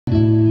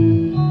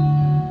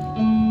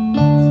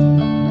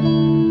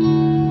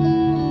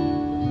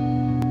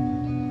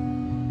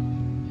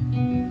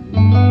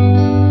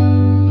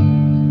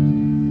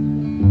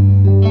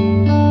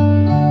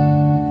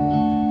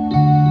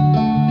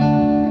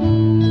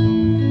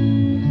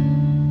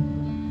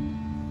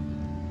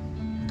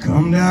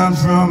down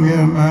from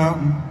your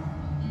mountain.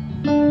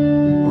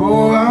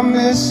 Oh, I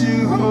miss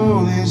you,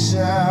 holy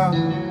shout.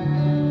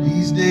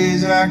 These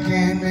days I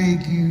can't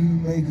make you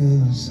make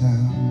a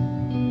sound.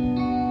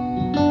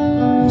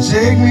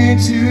 Take me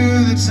to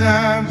the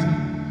times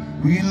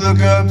we look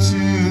up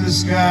to the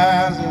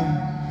skies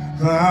and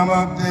climb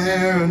up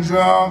there and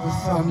draw the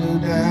thunder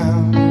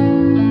down.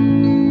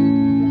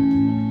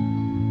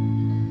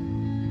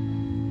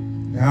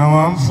 Now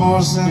I'm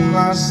forcing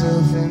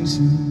myself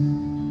into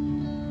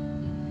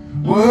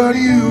what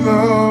you've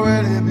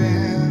already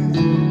been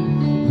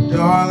through, but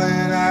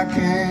darling, I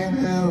can't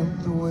help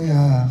the way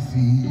I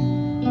feel.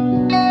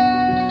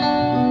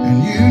 And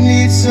you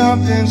need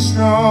something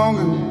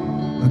stronger,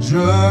 a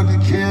drug to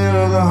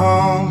kill the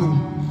hunger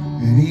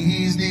and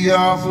ease the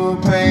awful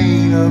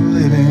pain of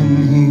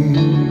living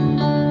here.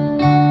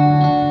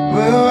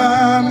 Well,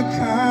 I'm the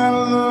kind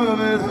of love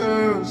it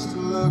hurts to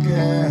look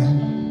at,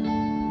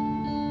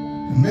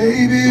 and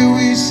maybe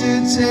we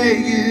should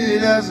take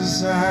it as a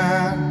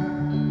sign.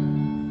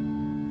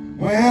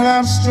 When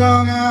I'm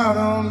strung out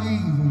on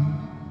leaving,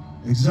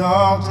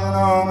 exalting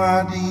all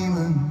my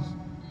demons,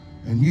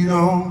 and you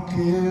don't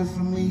care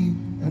for me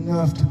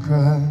enough to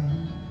cry.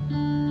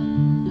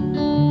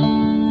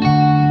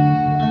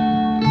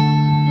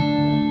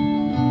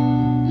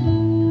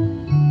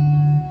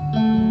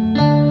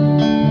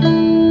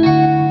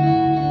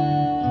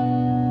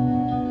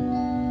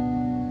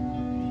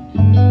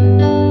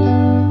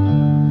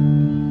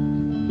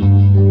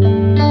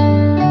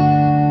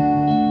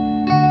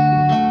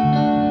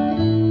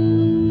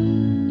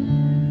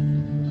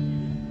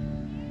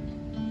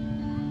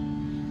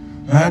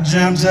 I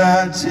dreamt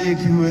I'd take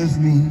you with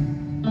me,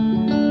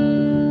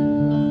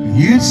 and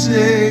you'd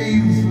say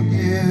you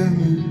forgive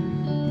me,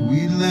 and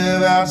we'd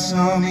live out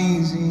some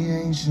easy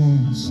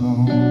ancient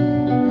song.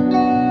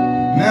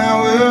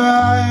 Now we're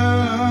higher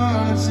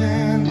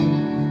unattended,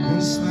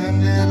 and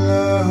splendid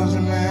love's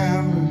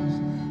remembers.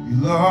 You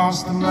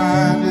lost the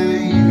mind to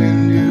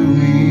even do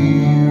me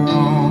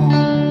wrong.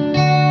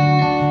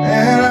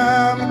 And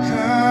I'm the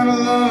kind of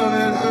love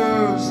it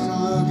hurts to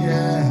look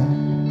at.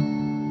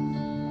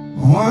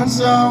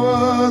 Once I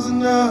was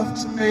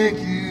enough to make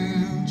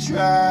you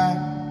try.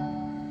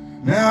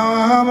 Now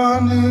I'm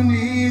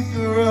underneath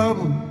the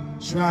rubble,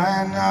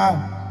 trying not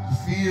to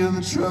feel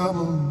the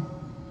trouble,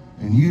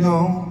 and you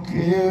don't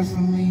care for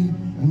me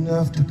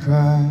enough to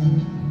cry.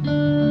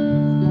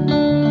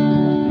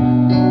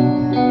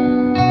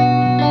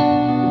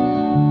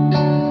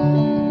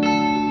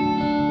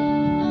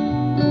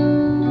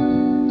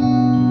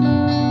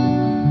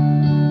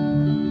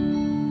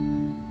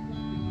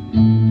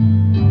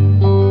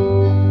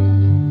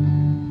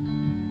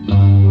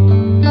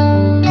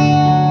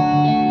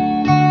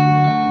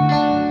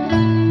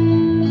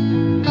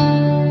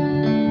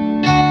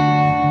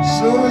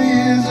 So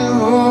here's a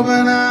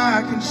hoping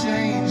I can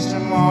change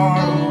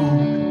tomorrow.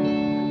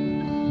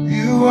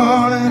 You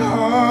want it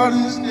hard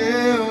as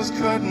nails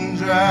cut and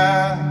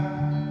dry,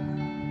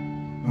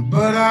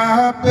 but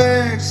I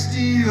beg,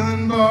 steal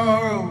and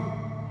borrow.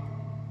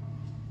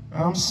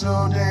 I'm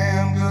so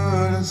damn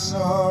good at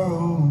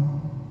sorrow,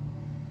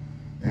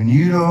 and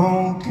you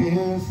don't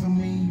care for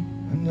me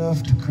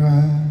enough to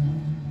cry.